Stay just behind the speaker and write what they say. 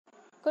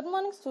Good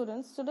morning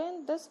students. Today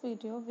in this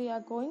video we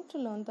are going to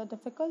learn the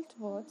difficult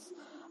words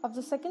of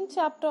the second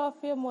chapter of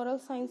your moral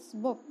science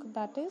book,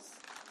 that is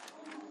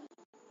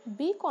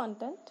be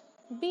content,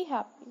 be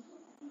happy.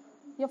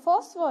 Your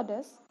first word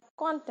is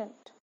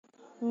content,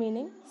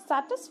 meaning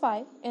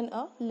satisfy in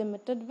a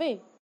limited way.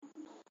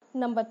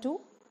 Number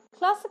 2,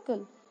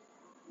 classical,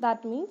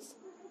 that means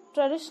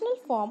traditional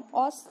form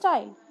or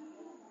style.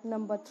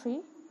 Number 3,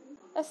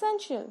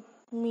 essential,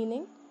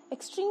 meaning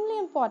extremely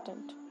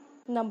important.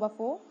 Number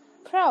 4,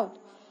 proud,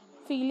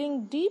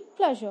 feeling deep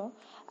pleasure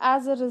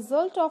as a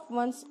result of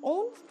one's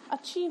own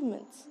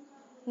achievements.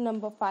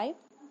 Number 5,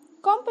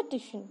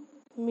 competition,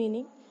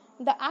 meaning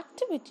the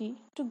activity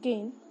to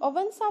gain or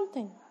win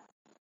something.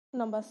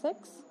 Number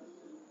 6,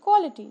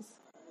 qualities,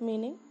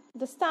 meaning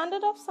the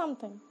standard of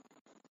something.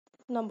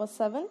 Number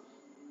 7,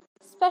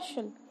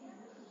 special,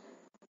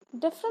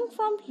 different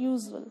from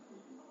usual.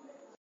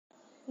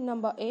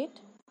 Number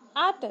 8,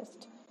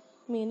 artist,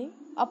 meaning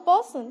a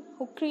person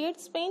who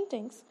creates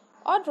paintings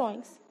or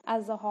drawings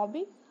as a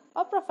hobby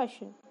or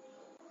profession.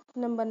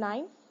 Number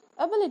 9,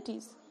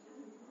 abilities,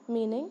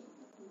 meaning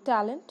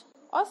talent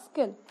or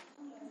skill.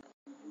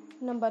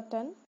 Number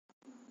 10,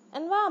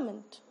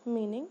 environment,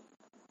 meaning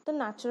the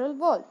natural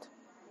world.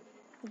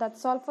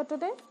 That's all for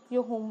today.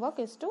 Your homework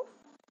is to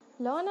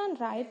learn and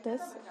write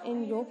this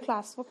in your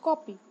classwork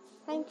copy.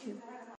 Thank you.